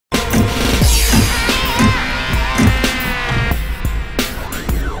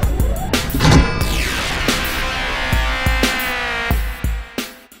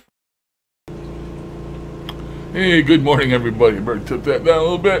Hey, good morning, everybody. Better tip that down a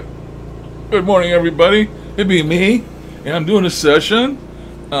little bit. Good morning, everybody. It'd be me, and I'm doing a session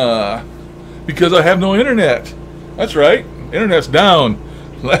because I have no internet. That's right. Internet's down.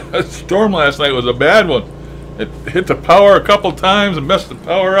 Storm last night was a bad one. It hit the power a couple times and messed the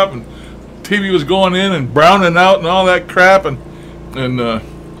power up, and TV was going in and browning out and all that crap. And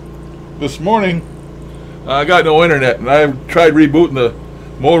this morning, I got no internet, and I've tried rebooting the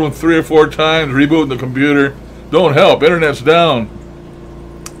modem 3 or 4 times, rebooting the computer. Don't help. Internet's down.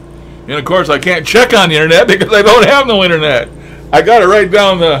 And of course, I can't check on the internet because I don't have no internet. I got to write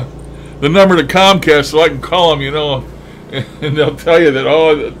down the number to Comcast so I can call them, you know, and they'll tell you that,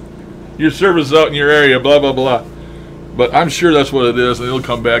 oh, your service is out in your area, blah, blah, blah. But I'm sure that's what it is, and it'll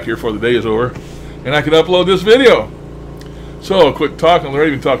come back here before the day is over, and I can upload this video. So, quit talking. We're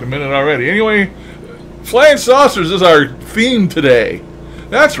even talking a minute already. Anyway, flying saucers is our theme today.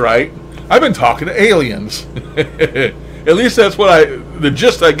 That's right. I've been talking to aliens. At least that's what the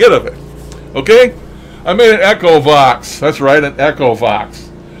gist I get of it. Okay? I made an EchoVox. That's right, an EchoVox.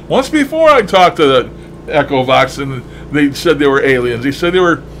 Once before I talked to the EchoVox, and they said they were aliens. They said they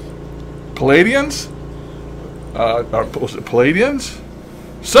were Palladians? Was it Palladians?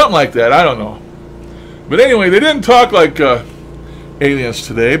 Something like that. I don't know. But anyway, they didn't talk like aliens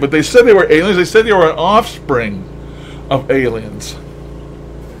today, but they said they were aliens. They said they were an offspring of aliens.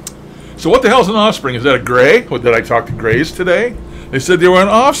 So what the hell is an offspring? Is that a gray? What, did I talk to grays today? They said they were an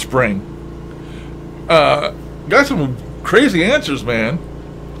offspring. Got some crazy answers, man.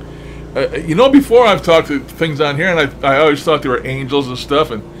 You know, before I've talked to things on here, and I always thought they were angels and stuff,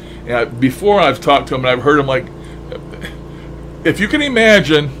 and before I've talked to them, and I've heard them, like, if you can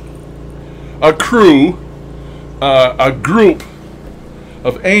imagine a crew, a group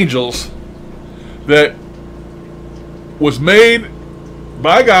of angels that was made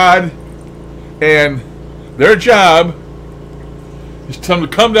by God, and their job is to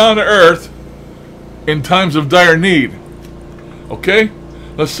come down to earth in times of dire need. Okay?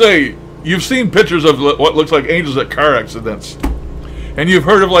 Let's say you've seen pictures of what looks like angels at car accidents, and you've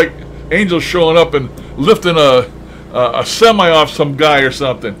heard of like angels showing up and lifting a semi off some guy or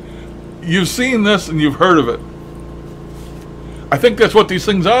something. You've seen this and you've heard of it. I think that's what these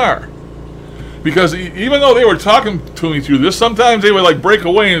things are. Because even though they were talking to me through this, sometimes they would like break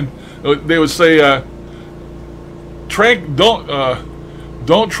away and they would say, don't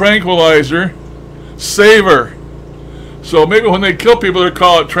tranquilize her, save her. So maybe when they kill people, they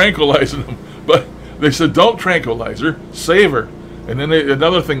call it tranquilizing them. But they said, don't tranquilize her, save her. And then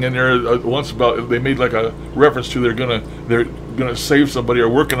another thing in there once about, they made like a reference to they're gonna save somebody or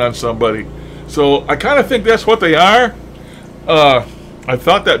working on somebody. So I kind of think that's what they are. I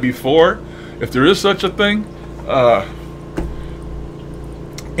thought that before, if there is such a thing.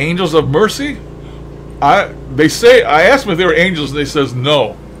 Angels of mercy. They say, I asked them if they were angels, and they says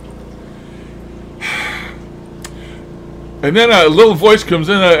no. And then a little voice comes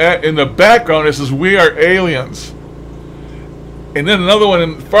in the background that says, we are aliens. And then another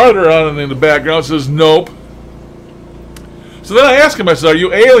one farther on in the background says, nope. So then I asked him, I said, are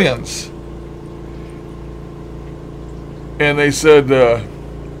you aliens? And they said,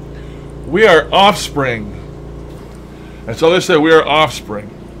 we are offspring. And so they said, we are offspring.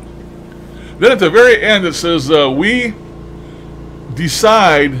 Then at the very end it says, we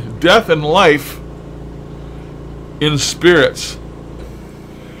decide death and life in spirits.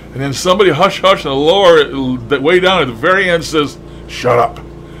 And then somebody hush hush and lower way down at the very end says, shut up.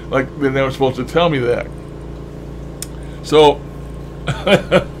 Like then they were supposed to tell me that. So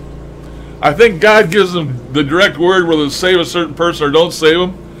I think God gives them the direct word whether to save a certain person or don't save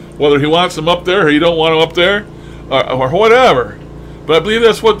them, whether he wants them up there or he don't want them up there, or whatever. But I believe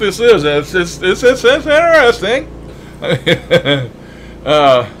that's what this is. It's interesting.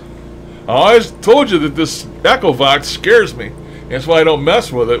 I always told you that this EchoVox scares me. That's why I don't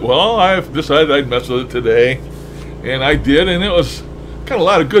mess with it. Well, I've decided I'd mess with it today, and I did, and it was kind of a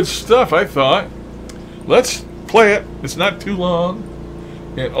lot of good stuff, I thought. Let's play it. It's not too long.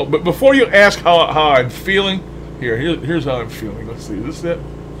 And, but before you ask how I'm feeling, here's how I'm feeling. Let's see. This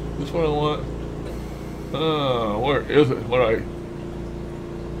what I want. Where is it?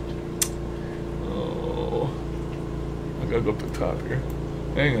 I gotta go up the top here.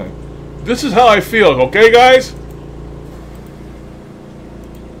 Hang on. This is how I feel, okay, guys?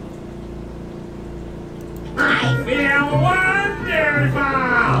 I feel wonderful!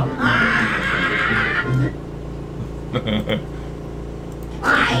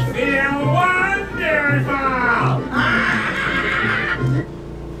 I feel wonderful!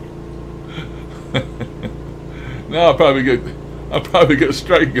 Now I'll probably get a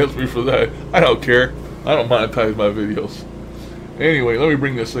strike against me for that. I don't care. I don't monetize my videos. Anyway, let me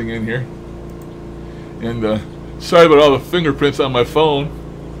bring this thing in here. And sorry about all the fingerprints on my phone.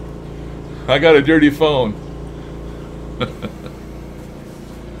 I got a dirty phone.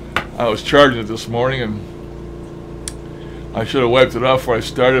 I was charging it this morning, and I should have wiped it off before I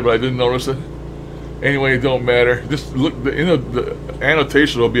started, but I didn't notice it. Anyway, it don't matter. Just look. The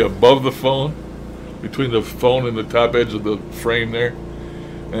annotation will be above the phone, between the phone and the top edge of the frame there,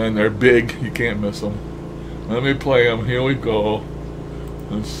 and they're big. You can't miss them. Let me play them. Here we go.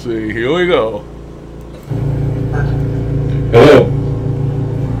 Let's see. Here we go. Hello.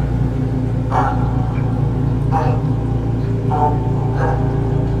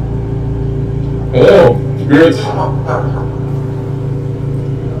 Hello, spirits.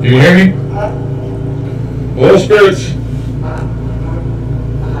 You can hear me? Hello, spirits.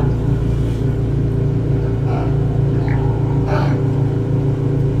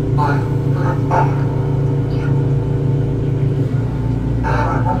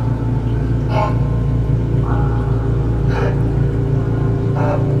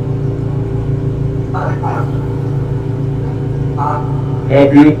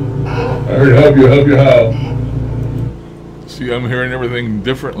 Help you? I heard help you. Help you how? See, I'm hearing everything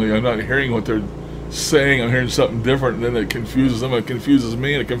differently. I'm not hearing what they're saying. I'm hearing something different, and then it confuses them, it confuses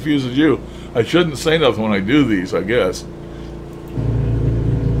me, and it confuses you. I shouldn't say nothing when I do these, I guess.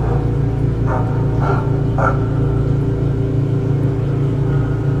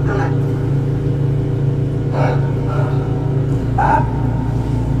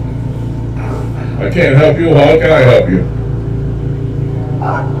 I can't help you. How can I help you?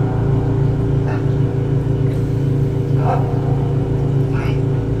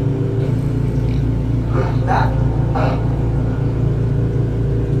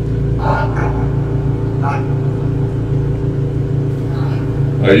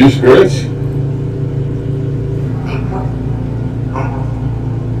 Are you spirits?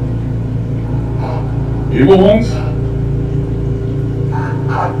 Evil ones?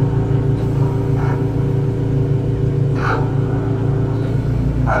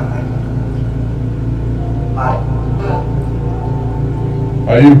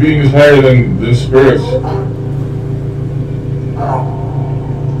 Are you beings higher than spirits?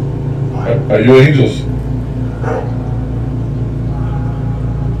 Are you angels?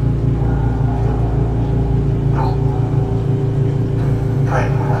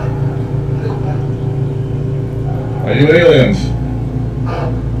 Are you aliens?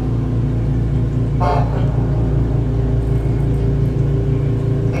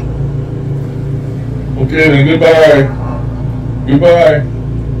 Okay then, goodbye. Goodbye.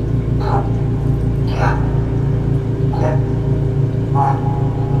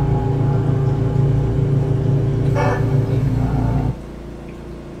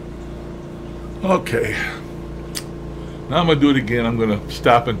 Okay. Now I'm going to do it again. I'm going to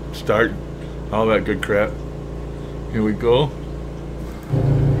stop and start. All that good crap. Here we go.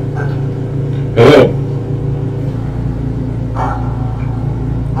 Hello.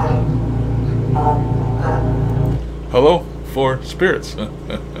 Hello for spirits.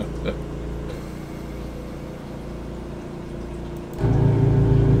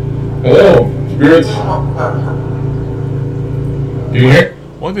 Hello, spirits. You hear?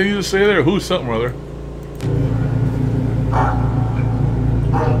 What did you just say there? Who's something or other?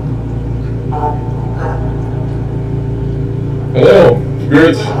 Hello,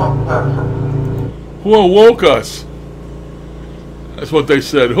 spirits. Who awoke us? That's what they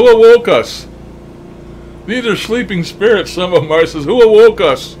said. Who awoke us? These are sleeping spirits. Some of them are. Says, who awoke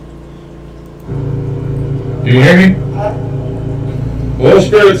us? Do you hear me? Hello,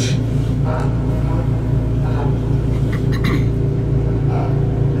 spirits.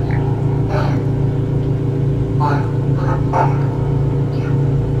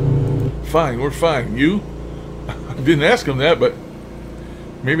 Fine, we're fine. You? I didn't ask them that, but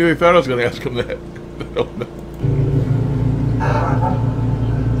maybe they thought I was going to ask them that. I don't know.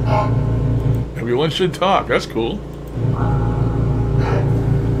 Everyone should talk. That's cool.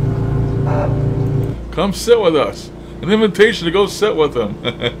 Come sit with us. An invitation to go sit with them.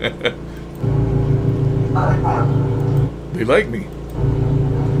 They like me.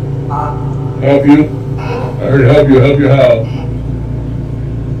 Help you? I heard help you. Help you how?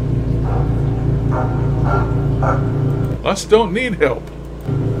 Us don't need help.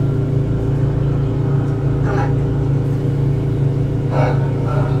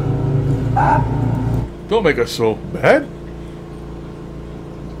 Don't make us so bad.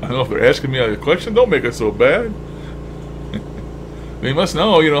 I don't know if they're asking me a question. Don't make us so bad. They must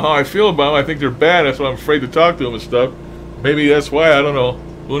know, you know, how I feel about them. I think they're bad. That's why I'm afraid to talk to them and stuff. Maybe that's why. I don't know.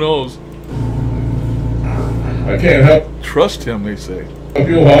 Who knows? I can't help. Trust him, they say. Help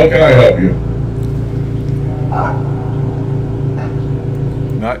you? How can I help you?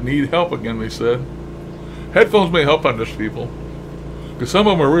 Not need help again, they said. Headphones may help on this, people. Because some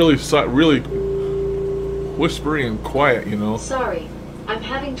of them are really whispery and quiet, you know. Sorry, I'm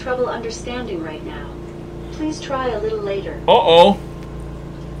having trouble understanding right now. Please try a little later. Uh-oh.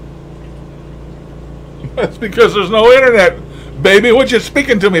 That's because there's no internet, baby. What you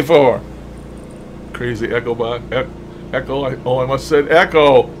speaking to me for? Crazy echo box. Echo. I must have said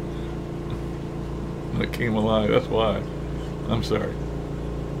echo. It came alive. That's why. I'm sorry.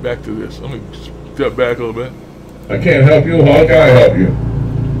 Back to this. Let me step back a little bit. I can't help you. How can I help you?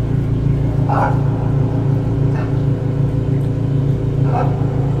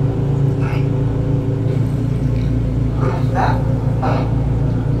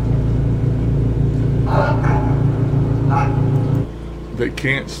 They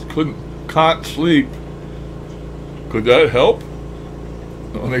can't sleep. Could that help?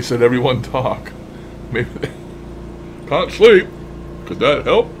 And they said everyone talk. Maybe they can't sleep. Could that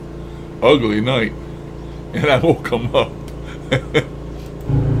help? Ugly night. And I woke them up.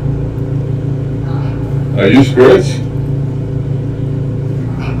 Are you spirits?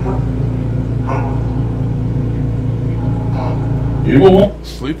 Evil one?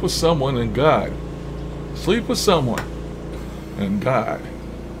 Sleep with someone and God. Sleep with someone and God.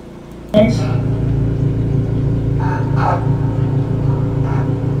 I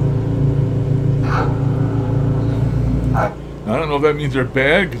don't know if that means they're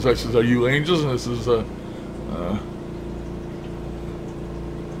bad, because I says, are you angels? And this is, I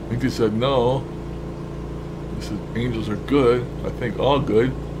think they said no. They said angels are good. I think all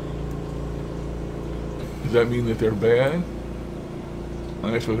good. Does that mean that they're bad?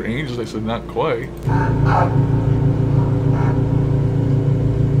 I asked if they're angels. They said not quite.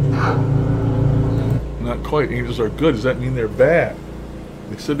 Not quite. Angels are good. Does that mean they're bad?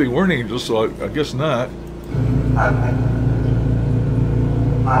 They said they weren't angels, so I guess not.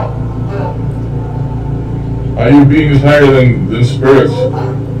 Are you beings higher than spirits?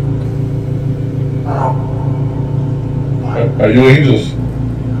 Are you angels?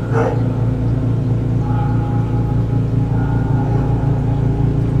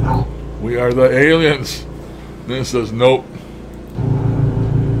 We are the aliens. Then it says nope.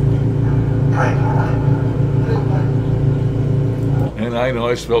 And I know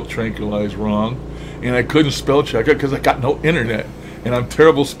I spelled tranquilize wrong, and I couldn't spell check it because I got no internet, and I'm a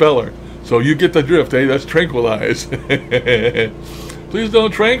terrible speller. So you get the drift, eh? That's tranquilize. Please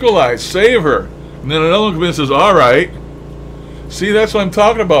don't tranquilize. Save her. And then another one comes in and says, all right. See, that's what I'm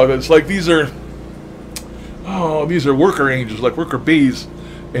talking about. It's like these are worker angels, like worker bees.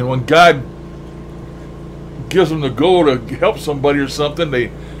 And when God gives them the go to help somebody or something,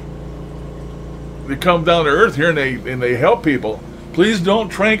 they come down to earth here and they help people. Please don't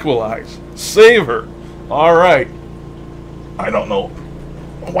tranquilize. Save her. All right. I don't know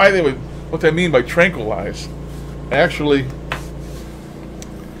why they would, what they mean by tranquilize. Actually,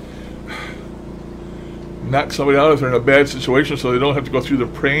 knock somebody out if they're in a bad situation so they don't have to go through the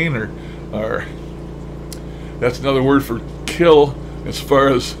pain, or that's another word for kill as far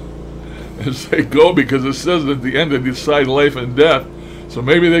as they go, because it says at the end they decide life and death. So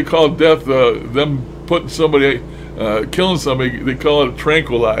maybe they call death them putting somebody, killing somebody, they call it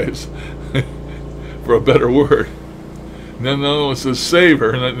tranquilize for a better word. And then another one says save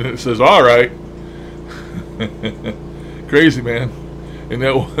her, and then it says all right. Crazy, man. And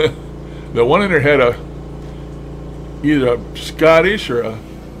that one in there had either a Scottish or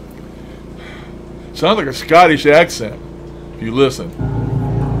sounds like a Scottish accent if you listen.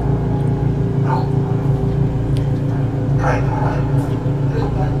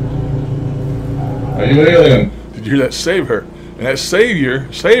 Are you an alien? Did you hear that? Save her. And that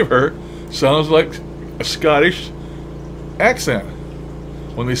save her, sounds like a Scottish accent.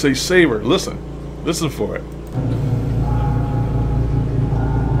 When they say save her, listen for it.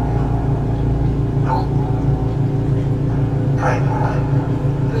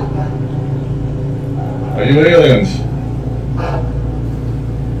 Are you aliens?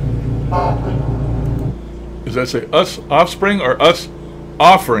 Does that say us offspring or us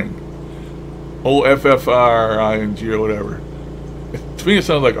offering? OFFRING or whatever. To me it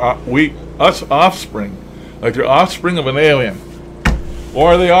sounds like us offspring. Like they're offspring of an alien.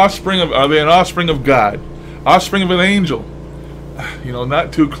 Or are they an offspring of God? Offspring of an angel? You know,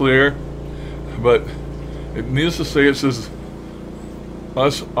 not too clear. But it needs to say, it says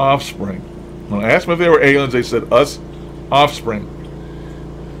us offspring. When I asked them if they were aliens, they said us offspring.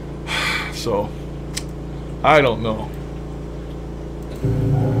 So, I don't know.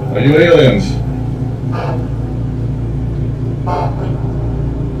 Are you aliens?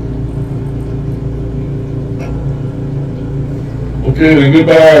 Okay, then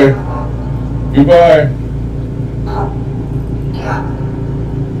goodbye. Goodbye.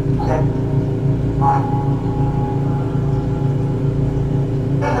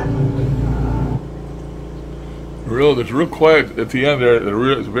 It's real quiet at the end there. At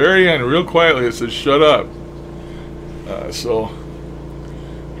the very end, real quietly, it says "shut up." So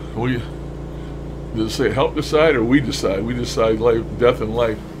we does it say help decide or we decide? We decide life, death, and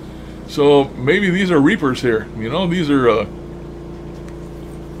life. So maybe these are reapers here. You know, these are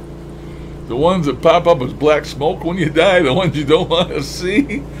the ones that pop up as black smoke when you die. The ones you don't want to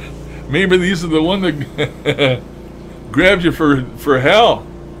see. Maybe these are the ones that grabbed you for hell.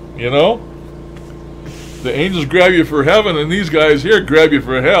 You know. The angels grab you for heaven, and these guys here grab you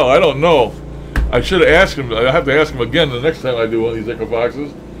for hell. I don't know. I should have asked him. I have to ask him again the next time I do one of these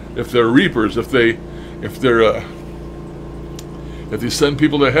EchoVoxes, if they're reapers, if they send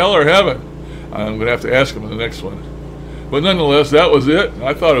people to hell or heaven. I'm gonna have to ask him in the next one. But nonetheless, that was it.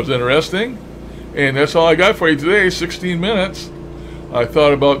 I thought it was interesting, and that's all I got for you today. 16 minutes. I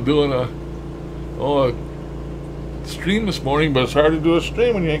thought about doing a stream this morning, but it's hard to do a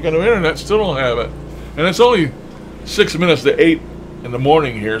stream when you ain't got no internet. Still don't have it. And it's only 6 minutes to 8 in the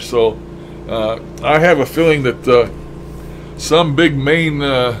morning here, so I have a feeling that some big main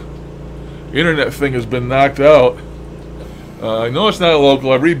internet thing has been knocked out. I know it's not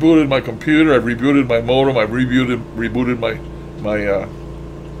local. I've rebooted my computer. I've rebooted my modem. I've rebooted my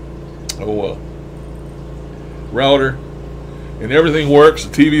router, and everything works.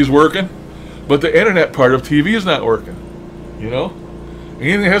 The TV's working, but the internet part of TV is not working. You know,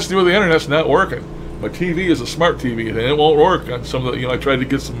 anything that has to do with the internet's not working. My TV is a smart TV, and it won't work on some of the, I tried to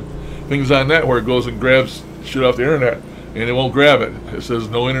get some things on that where it goes and grabs shit off the internet, and it won't grab it. It says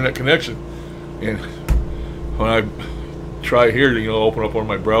no internet connection. And when I try here to, open up one of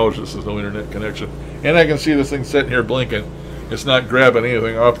my browsers, it says no internet connection. And I can see this thing sitting here blinking. It's not grabbing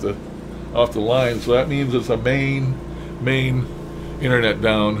anything off the line, so that means it's a main internet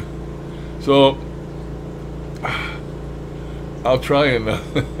down. So I'll try and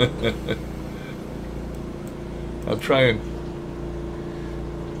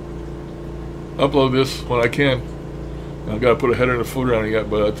upload this when I can. I've got to put a header and a footer on it yet,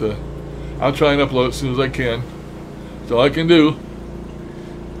 but I'll try and upload it as soon as I can. That's all I can do.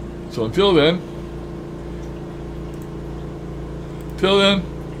 So until then,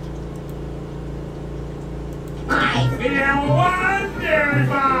 I feel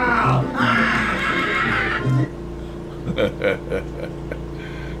wonderful!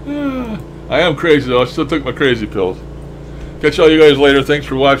 I am crazy though. I still took my crazy pills. Catch all you guys later. Thanks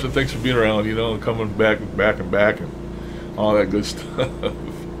for watching. Thanks for being around, and coming back and all that good stuff.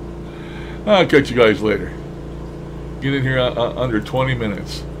 I'll catch you guys later. Get in here under 20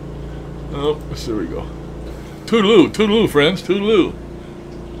 minutes. Oh, there we go. Toodaloo, friends. Toodaloo.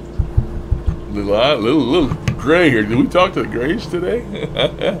 Little gray here. Did we talk to the grays today?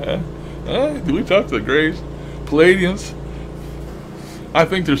 Did we talk to the grays? Palladians? I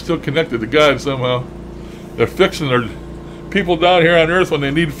think they're still connected to God somehow. They're fixing their people down here on earth when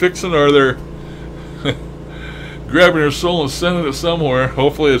they need fixing, or they're grabbing their soul and sending it somewhere.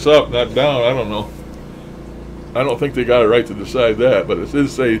 Hopefully it's up, not down. I don't know. I don't think they got a right to decide that, but it did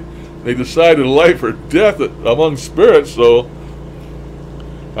say they decided life or death among spirits, so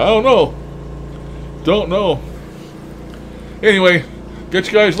I don't know. Don't know. Anyway, catch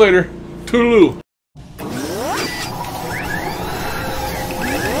you guys later. Toodaloo.